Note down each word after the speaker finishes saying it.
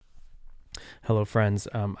Hello, friends.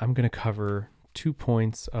 I'm going to cover 2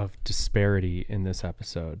 points of disparity in this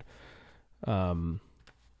episode. Um,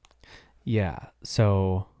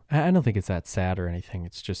 so I don't think it's that sad or anything.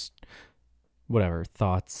 It's just whatever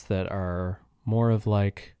thoughts that are more of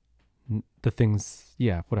like the things.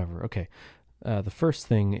 Yeah, whatever. Okay. The first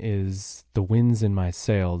thing is the winds in my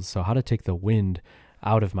sails. So, how to take the wind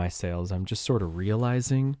out of my sails. I'm just sort of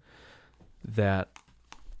realizing that,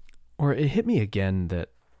 or it hit me again that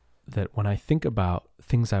when I think about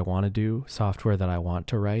things I want to do, software that I want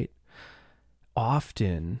to write,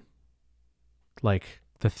 often like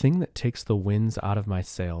the thing that takes the winds out of my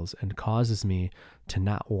sails and causes me to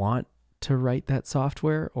not want to write that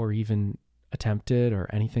software or even attempt it or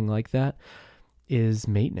anything like that is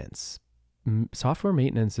maintenance. Software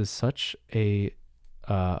maintenance is such a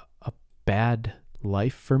bad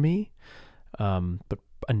life for me, but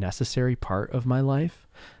a necessary part of my life,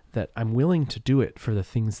 that I'm willing to do it for the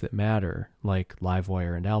things that matter, like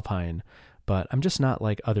Livewire and Alpine, but I'm just not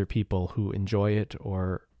like other people who enjoy it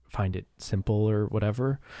or find it simple or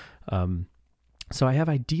whatever. So I have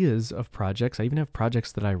ideas of projects. I even have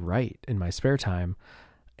projects that I write in my spare time,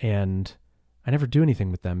 and I never do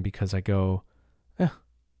anything with them because I go, I'd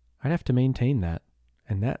have to maintain that,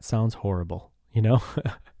 and that sounds horrible, you know?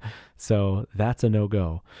 So that's a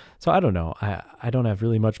no-go. So I don't know. I don't have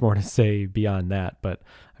really much more to say beyond that, but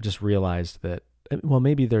I just realized that, well,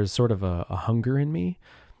 maybe there's sort of a hunger in me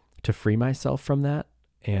to free myself from that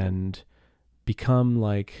and become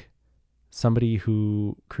like somebody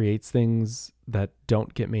who creates things that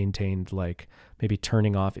don't get maintained, like maybe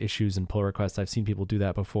turning off issues and pull requests. I've seen people do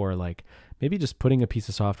that before, like maybe just putting a piece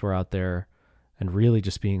of software out there and really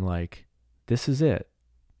just being like, this is it.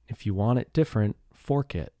 If you want it different,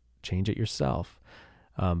 fork it, change it yourself.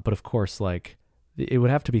 But of course, like it would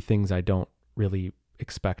have to be things I don't really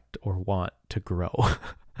expect or want to grow.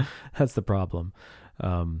 That's the problem.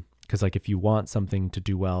 Because like if you want something to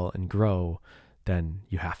do well and grow, then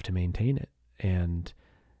you have to maintain it. And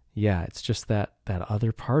yeah, it's just that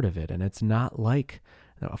other part of it. And it's not like,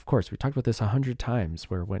 of course, we talked about this 100 times,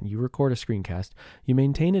 where when you record a screencast, you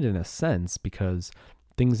maintain it in a sense because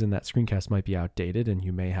things in that screencast might be outdated and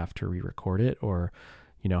you may have to re-record it or,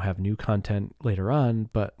 have new content later on.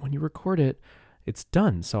 But when you record it, it's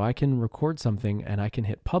done. So I can record something and I can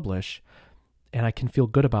hit publish and I can feel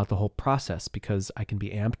good about the whole process because I can be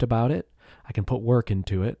amped about it. I can put work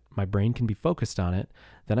into it. My brain can be focused on it.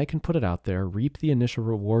 Then I can put it out there, reap the initial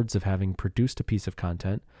rewards of having produced a piece of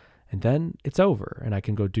content, and then it's over and I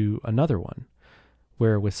can go do another one.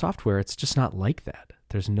 Where with software, it's just not like that.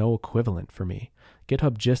 There's no equivalent for me.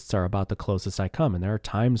 GitHub gists are about the closest I come. And there are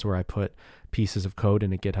times where I put pieces of code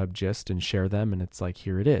in a GitHub gist and share them. And it's like,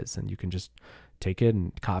 here it is. And you can just take it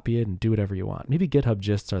and copy it and do whatever you want. Maybe GitHub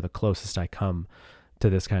gists are the closest I come to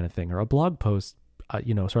this kind of thing. Or a blog post,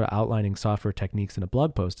 sort of outlining software techniques in a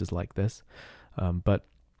blog post is like this. But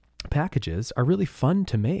packages are really fun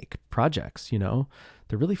to make. Projects, they're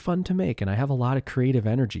really fun to make. And I have a lot of creative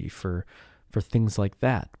energy for things like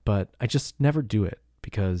that, but I just never do it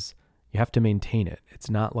because you have to maintain it. It's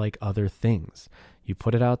not like other things. You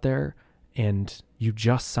put it out there and you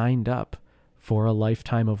just signed up for a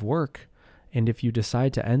lifetime of work. And if you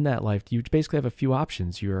decide to end that life, you basically have a few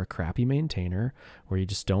options. You're a crappy maintainer where you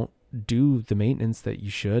just don't do the maintenance that you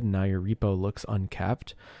should, and now your repo looks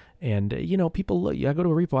unkept. And, people look, I go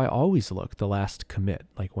to a repo, I always look the last commit.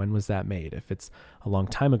 Like, when was that made? If it's a long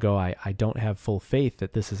time ago, I don't have full faith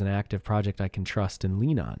that this is an active project I can trust and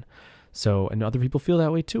lean on. So, and other people feel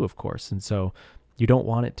that way too, of course. And so you don't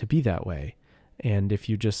want it to be that way. And if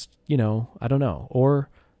you just, I don't know, or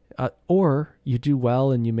you do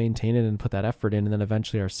well and you maintain it and put that effort in and then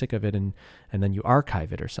eventually are sick of it and then you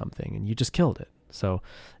archive it or something and you just killed it. So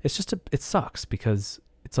it's just, it sucks because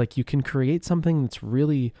it's like you can create something that's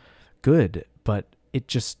really good, but it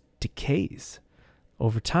just decays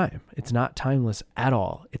over time. It's not timeless at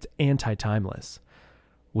all. It's anti-timeless,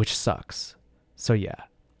 which sucks. So yeah,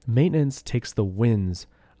 maintenance takes the wins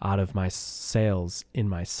out of my sails in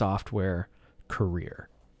my software career,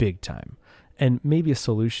 big time. And maybe a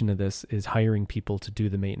solution to this is hiring people to do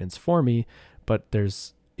the maintenance for me, but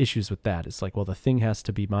there's issues with that. It's like, well, the thing has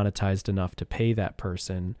to be monetized enough to pay that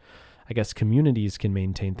person. I guess communities can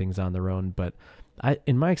maintain things on their own, but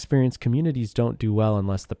in my experience, communities don't do well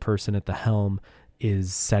unless the person at the helm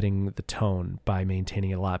is setting the tone by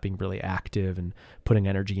maintaining it a lot, being really active and putting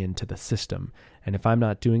energy into the system. And if I'm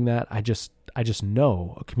not doing that, I just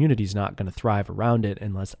know a community's not going to thrive around it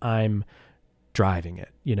unless I'm driving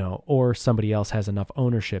it, or somebody else has enough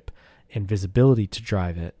ownership and visibility to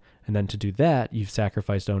drive it And then to do that, you've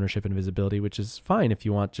sacrificed ownership and visibility, which is fine if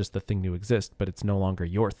you want just the thing to exist, but it's no longer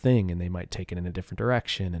your thing and they might take it in a different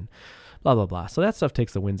direction and blah, blah, blah. So that stuff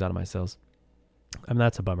takes the winds out of my sails. I mean,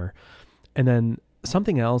 that's a bummer. And then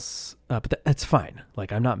something else, but that's fine.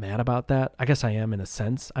 Like, I'm not mad about that. I guess I am in a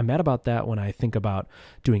sense. I'm mad about that when I think about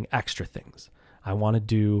doing extra things. I want to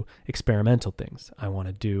do experimental things. I want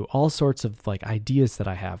to do all sorts of like ideas that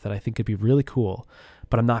I have that I think could be really cool,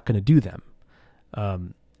 but I'm not going to do them.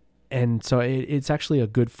 And so it's actually a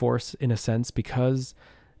good force in a sense because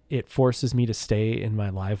it forces me to stay in my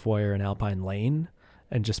Livewire and Alpine lane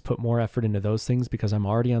and just put more effort into those things because I'm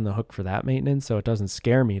already on the hook for that maintenance. So it doesn't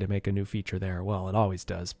scare me to make a new feature there. Well, it always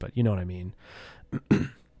does, but you know what I mean?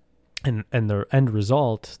 And the end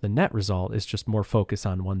result, the net result is just more focus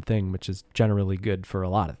on one thing, which is generally good for a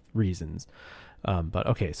lot of reasons. But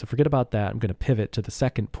okay, so forget about that. I'm going to pivot to the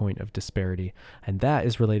second point of disparity. And that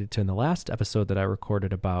is related to in the last episode that I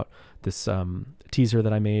recorded about this teaser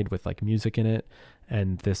that I made with like music in it.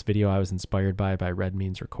 And this video I was inspired by Red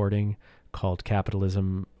Means Recording called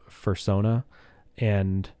Capitalism Fursona.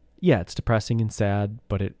 And yeah, it's depressing and sad,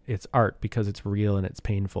 but it's art because it's real and it's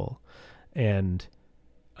painful. And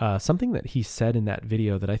something that he said in that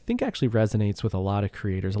video that I think actually resonates with a lot of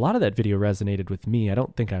creators. A lot of that video resonated with me. I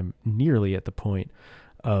don't think I'm nearly at the point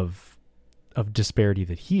of disparity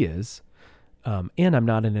that he is. And I'm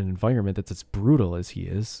not in an environment that's as brutal as he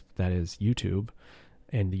is. That is YouTube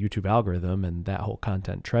and the YouTube algorithm and that whole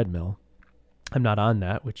content treadmill. I'm not on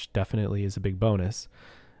that, which definitely is a big bonus.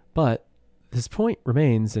 But this point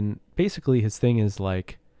remains, and basically his thing is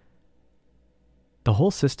like, the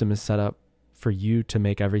whole system is set up for you to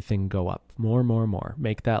make everything go up more,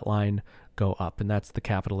 make that line go up. And that's the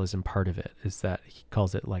capitalism part of it, is that he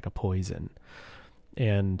calls it like a poison.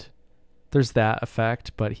 And there's that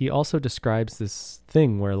effect, but he also describes this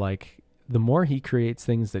thing where like the more he creates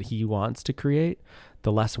things that he wants to create,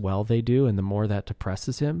 the less well they do. And the more that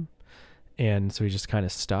depresses him. And so he's just kind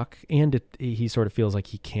of stuck, and he sort of feels like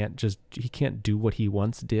he can't do what he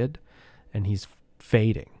once did, and he's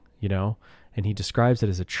fading, you know? And he describes it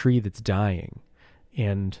as a tree that's dying.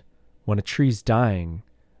 And when a tree's dying,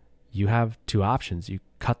 you have two options. You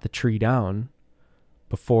cut the tree down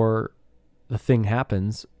before the thing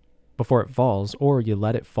happens, before it falls, or you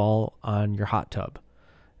let it fall on your hot tub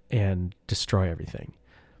and destroy everything.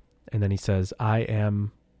 And then he says,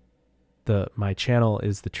 my channel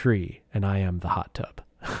is the tree and I am the hot tub.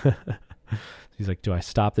 He's like, do I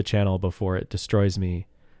stop the channel before it destroys me,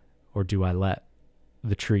 or do I let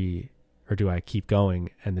the tree, or do I keep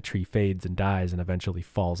going and the tree fades and dies and eventually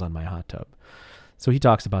falls on my hot tub? So he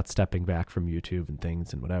talks about stepping back from YouTube and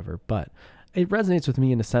things and whatever, but it resonates with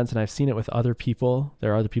me in a sense. And I've seen it with other people.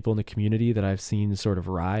 There are other people in the community that I've seen sort of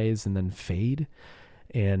rise and then fade.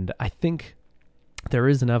 And I think there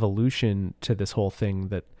is an evolution to this whole thing,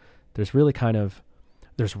 that there's really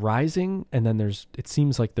there's rising, and then it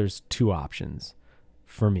seems like there's two options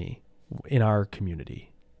for me in our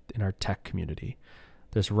community, in our tech community.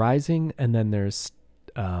 There's rising, and then there's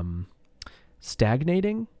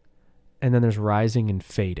stagnating, and then there's rising and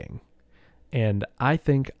fading. And I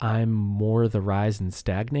think I'm more the rise and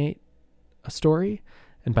stagnate story.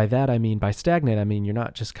 And by that, I mean, by stagnate, I mean, you're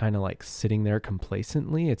not just kind of like sitting there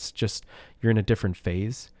complacently. It's just, you're in a different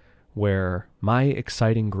phase, where my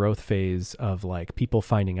exciting growth phase of like people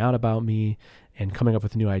finding out about me and coming up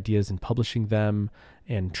with new ideas and publishing them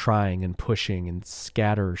and trying and pushing and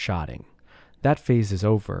scattershotting, that phase is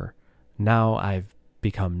over. Now I've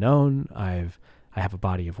become known. I have a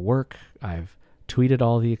body of work. I've tweeted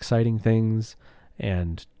all the exciting things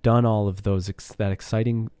and done all of that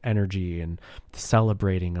exciting energy and the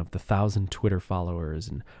celebrating of the 1,000 Twitter followers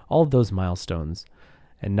and all of those milestones.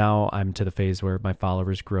 And now I'm to the phase where my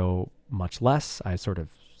followers grow much less. I sort of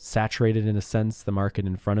saturated, in a sense, the market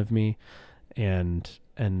in front of me. And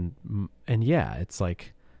yeah, it's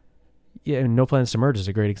like, yeah, No Plans to Merge is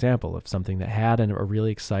a great example of something that had a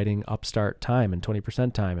really exciting upstart time and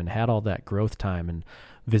 20% time and had all that growth time and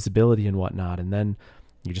visibility and whatnot. And then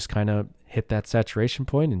you just kind of hit that saturation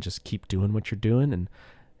point and just keep doing what you're doing.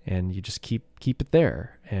 And you just keep it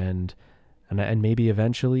there. And maybe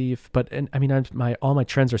eventually, all my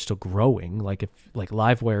trends are still growing. Like if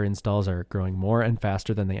Livewire installs are growing more and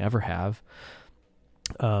faster than they ever have.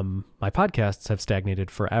 My podcasts have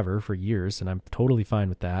stagnated forever, for years, and I'm totally fine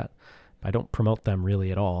with that. I don't promote them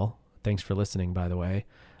really at all. Thanks for listening, by the way.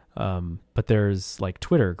 But there's like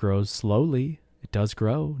Twitter grows slowly. It does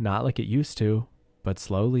grow, not like it used to, but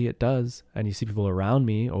slowly it does. And you see people around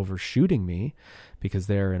me overshooting me because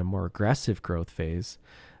they're in a more aggressive growth phase.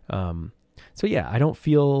 So yeah, I don't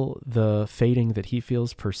feel the fading that he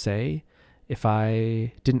feels per se. if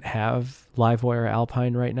I didn't have Livewire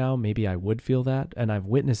Alpine right now, maybe I would feel that. And I've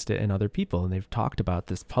witnessed it in other people, and they've talked about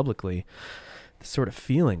this publicly, this sort of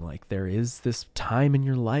feeling like there is this time in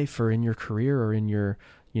your life or in your career or in your,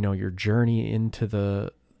 your journey into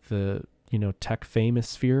the tech famous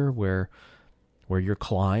sphere where you're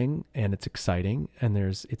clawing and it's exciting and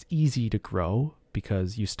it's easy to grow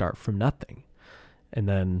because you start from nothing. And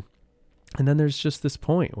then there's just this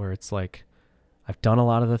point where it's like, I've done a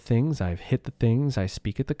lot of the things, I've hit the things, I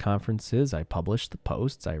speak at the conferences, I publish the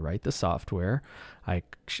posts, I write the software, I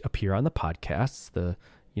appear on the podcasts,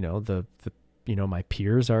 my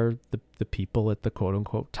peers are the people at the quote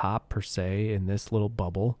unquote top per se in this little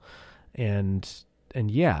bubble. And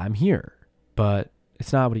yeah, I'm here, but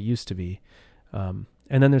it's not what it used to be. And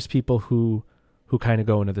then there's people who kind of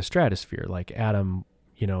go into the stratosphere, like Adam,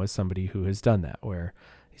 is somebody who has done that, where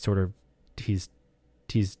he's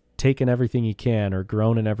taken everything he can or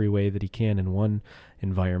grown in every way that he can in one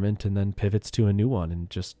environment and then pivots to a new one and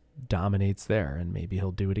just dominates there. And maybe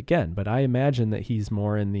he'll do it again. But I imagine that he's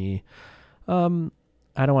more in the, I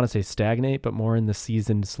don't want to say stagnate, but more in the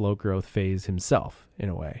seasoned slow growth phase himself in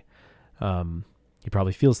a way. He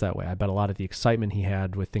probably feels that way. I bet a lot of the excitement he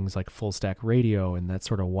had with things like full stack radio and that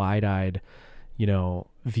sort of wide-eyed,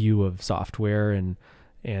 view of software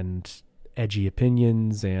and edgy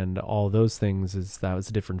opinions and all those things that was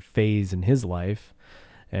a different phase in his life.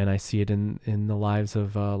 And I see it in the lives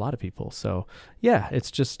of a lot of people. So yeah, it's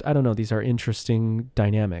just, I don't know. These are interesting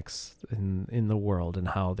dynamics in the world and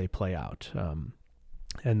how they play out.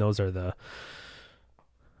 And those are the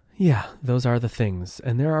things.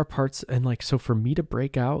 And there are parts, and like, so for me to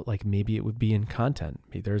break out, like maybe it would be in content.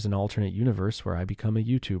 Maybe there's an alternate universe where I become a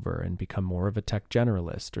YouTuber and become more of a tech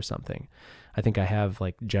generalist or something. I think I have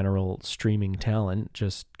like general streaming talent,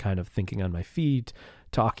 just kind of thinking on my feet,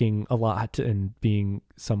 talking a lot and being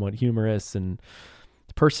somewhat humorous and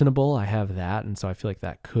personable. I have that. And so I feel like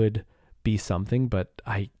that could be something, but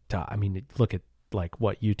I mean, look at like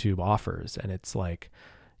what YouTube offers, and it's like,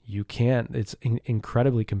 it's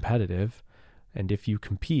incredibly competitive. And if you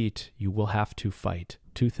compete, you will have to fight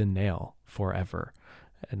tooth and nail forever.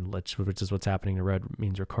 And which is what's happening to Red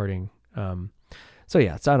Means Recording. So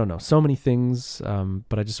yeah, I don't know, so many things.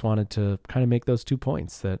 But I just wanted to kind of make those 2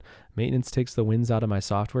 points, that maintenance takes the wins out of my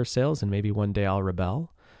software sales, and maybe one day I'll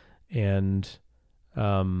rebel. And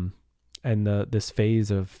this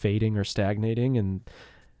phase of fading or stagnating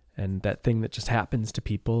and that thing that just happens to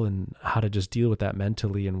people, and how to just deal with that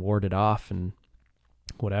mentally and ward it off and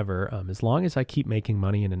whatever. As long as I keep making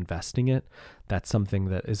money and investing it, that's something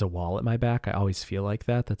that is a wall at my back. I always feel like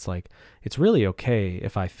that. That's like, it's really okay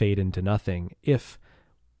if I fade into nothing, if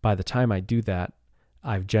by the time I do that,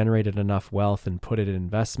 I've generated enough wealth and put it in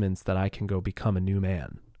investments that I can go become a new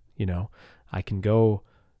man. I can go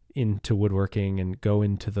into woodworking and go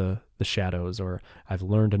into the shadows, or I've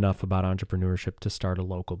learned enough about entrepreneurship to start a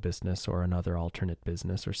local business or another alternate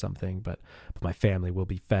business or something, but my family will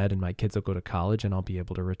be fed and my kids will go to college and I'll be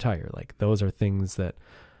able to retire. Like, those are things that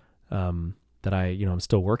I'm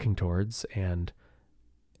still working towards, and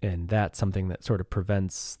that's something that sort of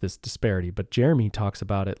prevents this disparity. But Jeremy talks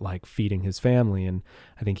about it like feeding his family, and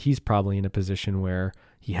I think he's probably in a position where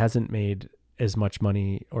he hasn't made as much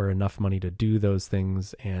money or enough money to do those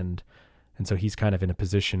things, and so he's kind of in a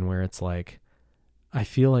position where it's like, I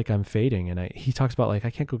feel like I'm fading. And he talks about like, I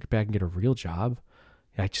can't go back and get a real job.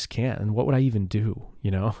 I just can't. And what would I even do?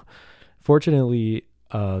 Fortunately,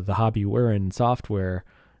 the hobby we're in, software,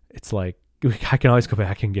 it's like, I can always go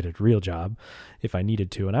back and get a real job if I needed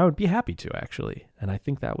to. And I would be happy to, actually. And I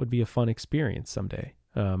think that would be a fun experience someday.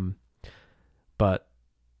 But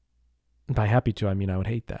by happy to, I mean, I would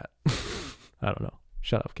hate that. I don't know.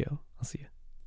 Shut up, Kale. I'll see you.